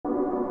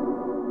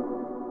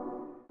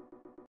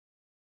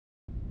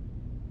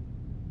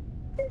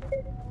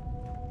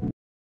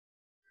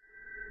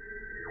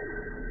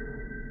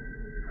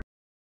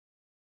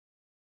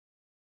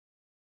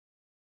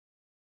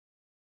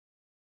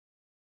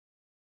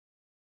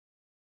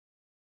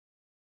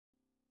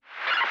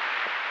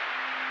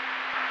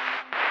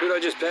Who'd I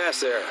just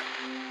pass there?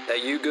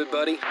 That you, good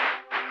buddy?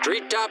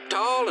 Treetop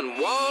tall and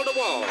wall to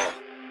wall.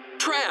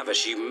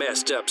 Travis, you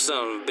messed up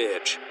son of a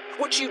bitch.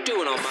 What you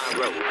doing on my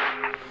road?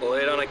 Well,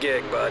 late on a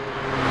gig, bud.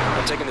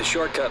 I'm taking the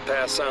shortcut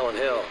past Silent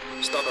Hill.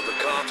 Stopping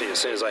for coffee as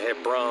soon as I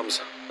hit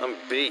Brahms. I'm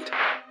beat.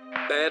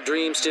 Bad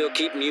dreams still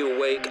keeping you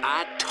awake.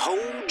 I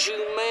told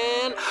you,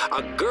 man,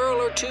 a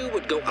girl or two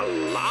would go a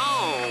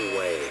long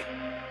way.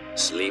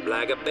 Sleep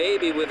like a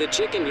baby with a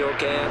chick in your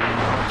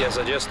cat. Guess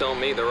I just don't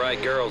meet the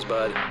right girls,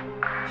 bud.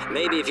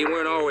 Maybe if you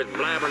weren't always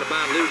blabbering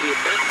about losing your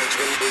balance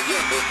when you were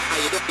young, how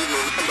you don't even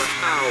remember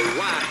how,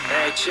 why.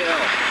 Hey,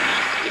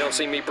 chill. You don't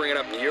see me bringing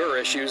up your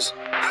issues.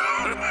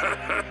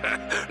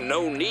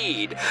 No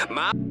need.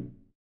 My...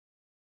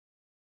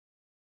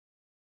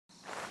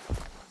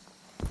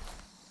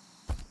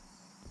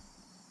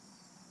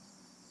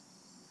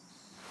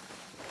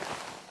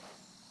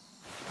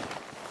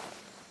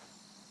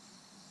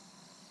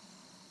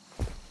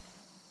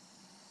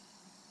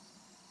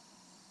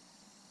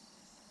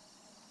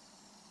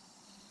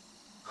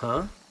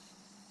 Huh?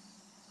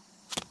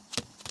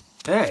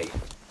 Hey,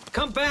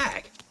 come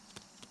back!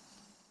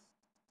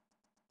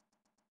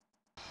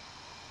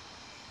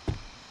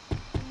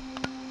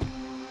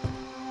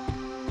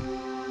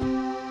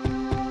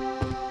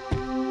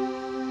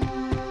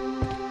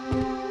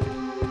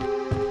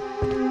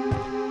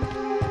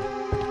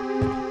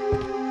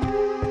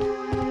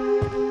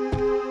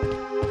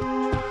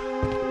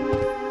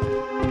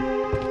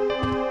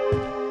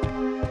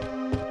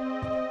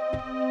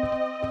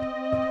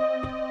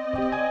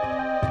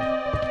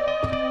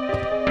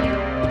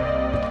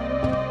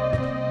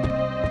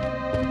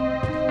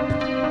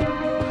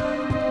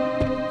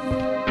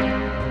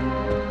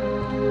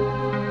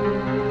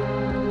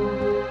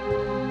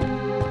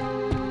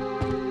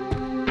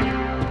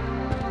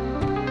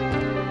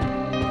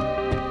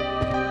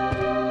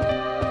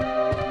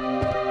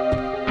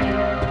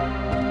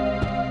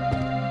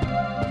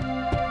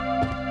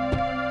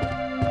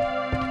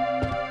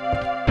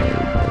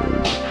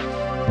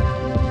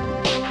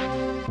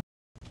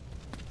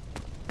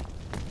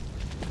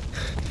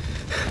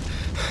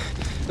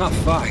 Oh,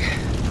 fuck.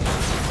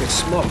 It's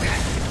smoke.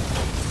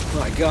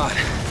 My God.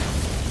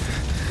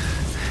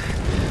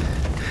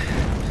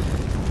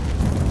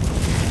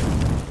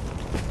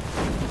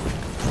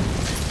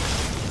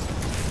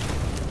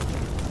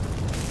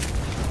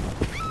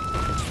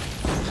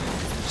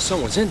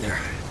 Someone's in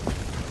there.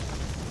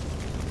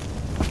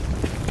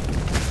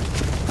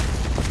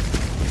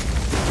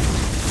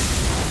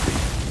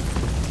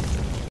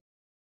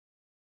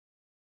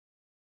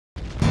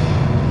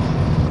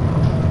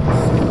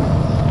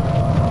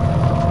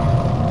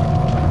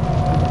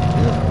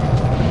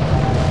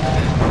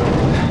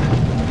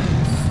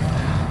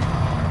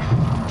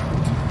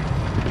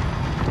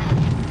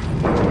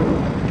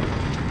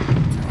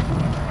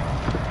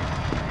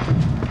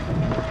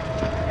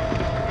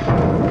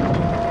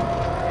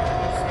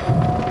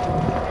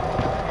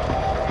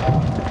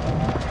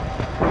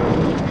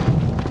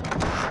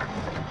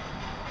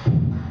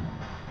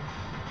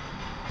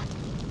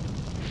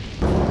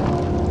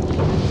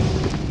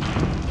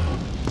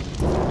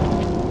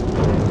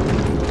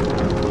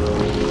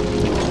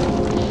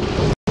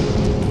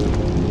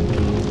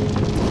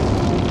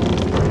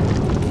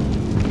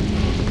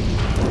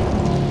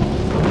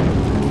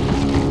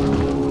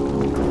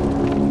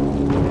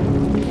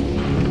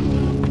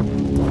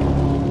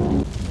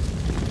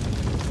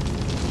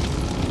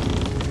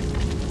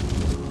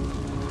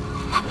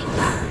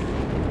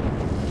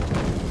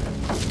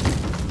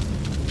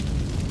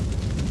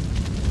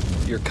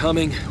 You're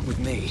coming with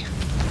me.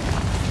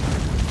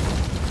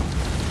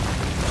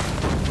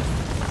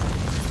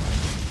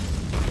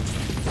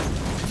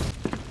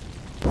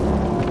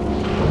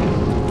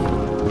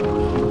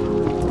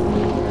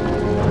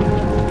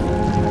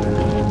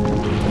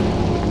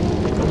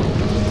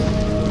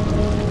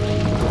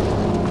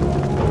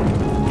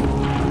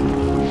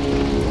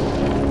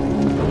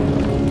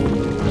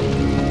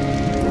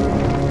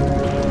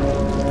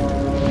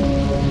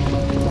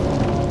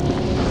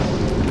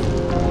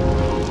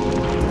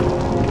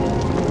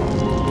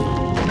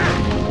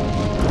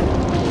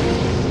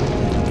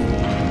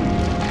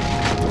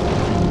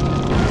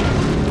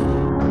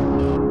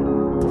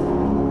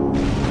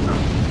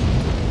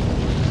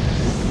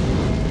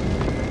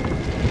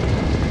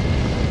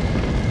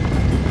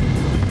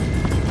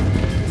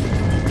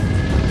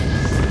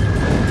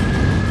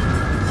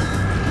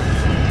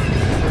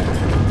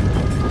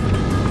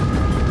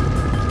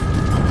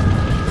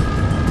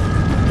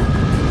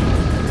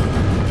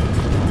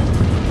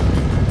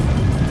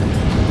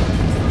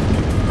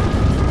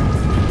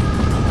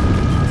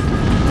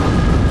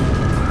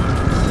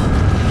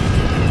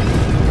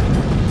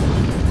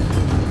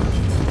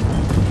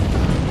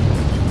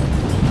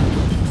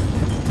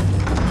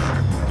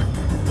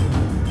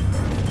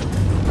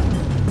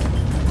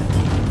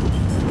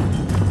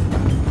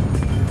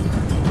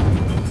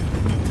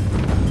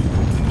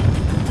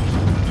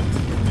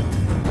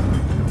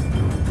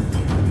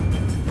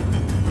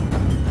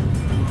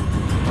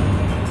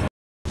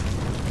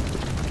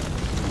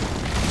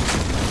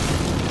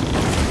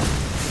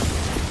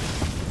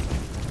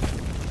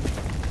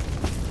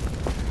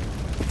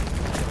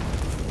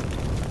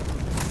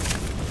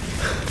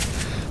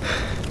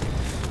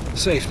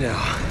 Safe now.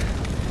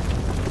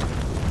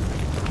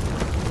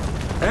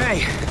 Hey!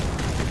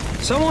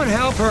 Someone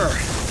help her!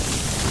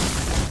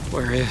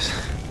 Where is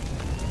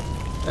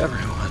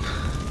everyone?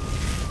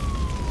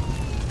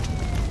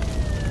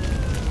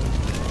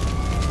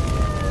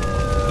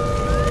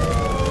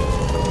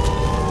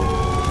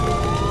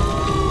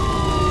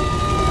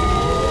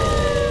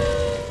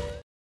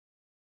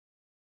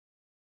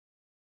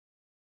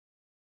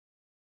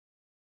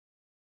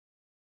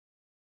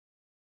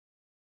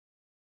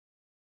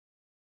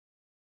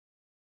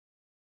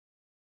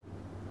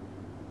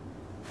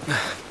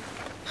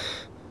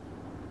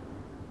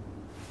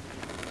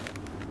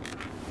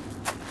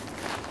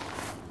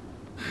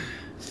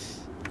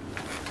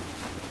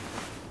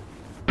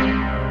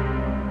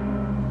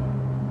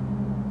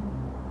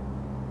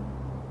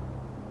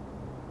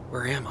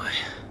 Where am I?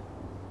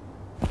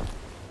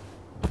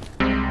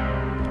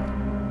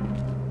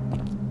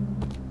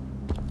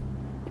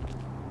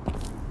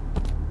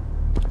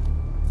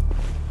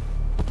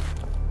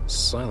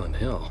 Silent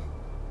Hill.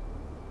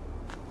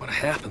 What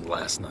happened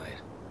last night?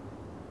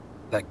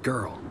 That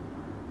girl.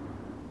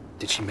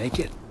 Did she make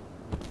it?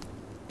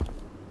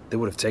 They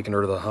would have taken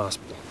her to the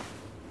hospital.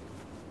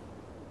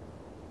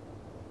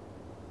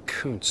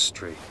 Coon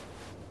Street.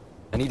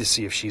 I need to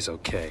see if she's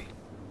okay.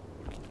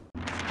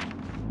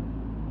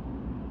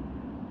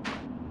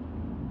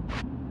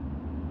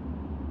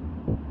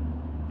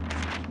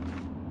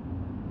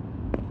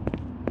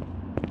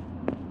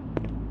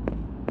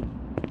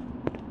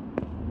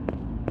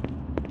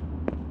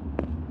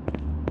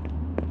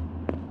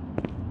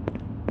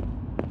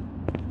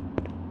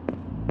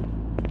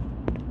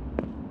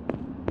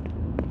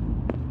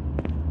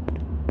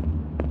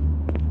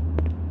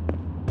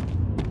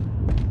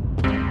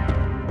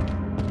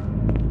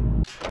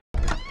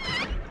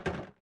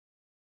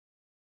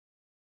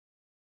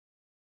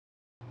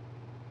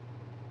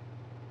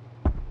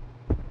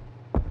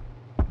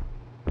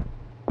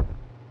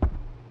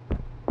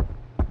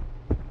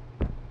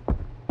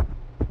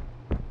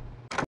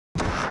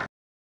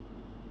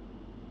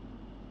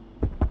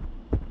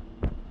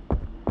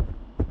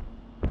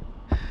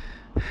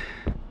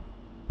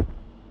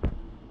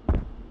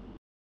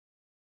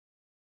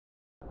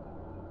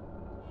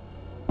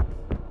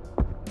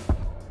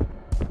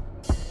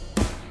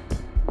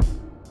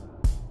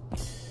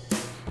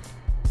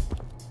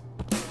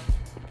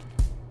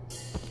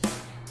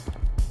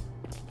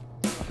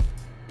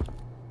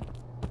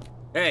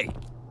 Hey,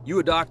 you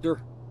a doctor?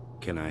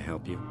 Can I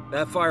help you?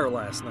 That fire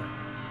last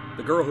night.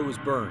 The girl who was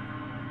burned.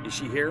 Is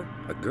she here?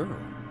 A girl?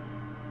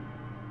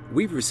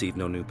 We've received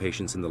no new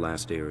patients in the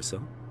last day or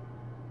so.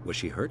 Was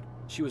she hurt?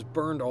 She was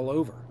burned all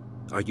over.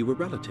 Are you a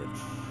relative?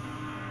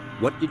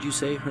 What did you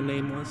say her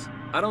name was?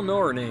 I don't know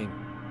her name.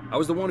 I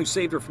was the one who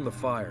saved her from the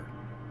fire.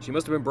 She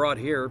must have been brought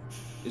here.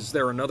 Is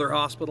there another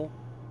hospital?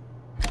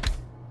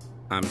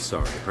 I'm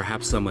sorry.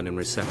 Perhaps someone in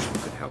reception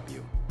could help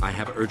you. I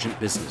have urgent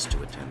business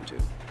to attend to.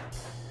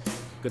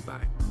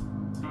 Goodbye.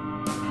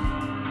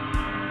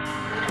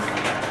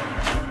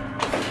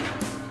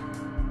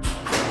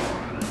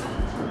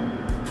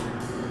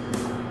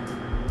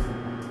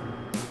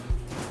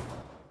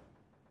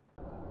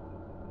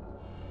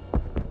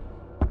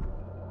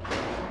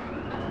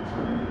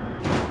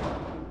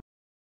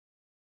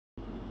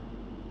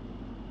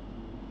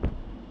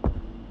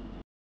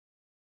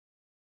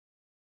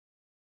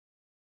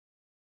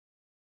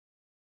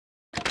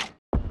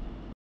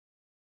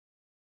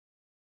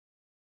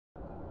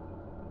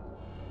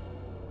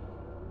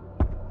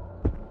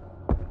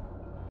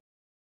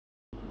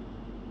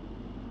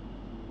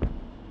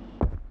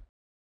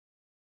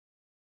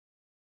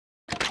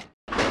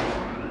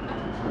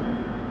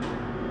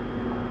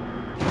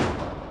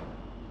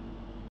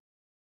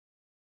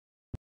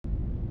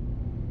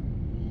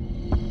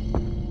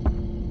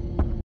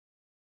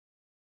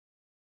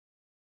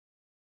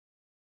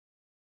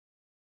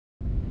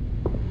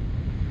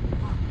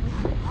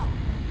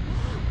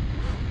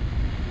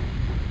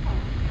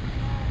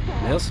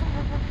 Miss?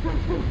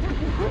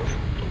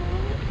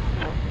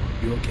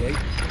 You okay?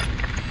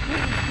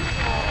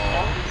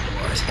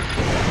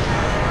 What?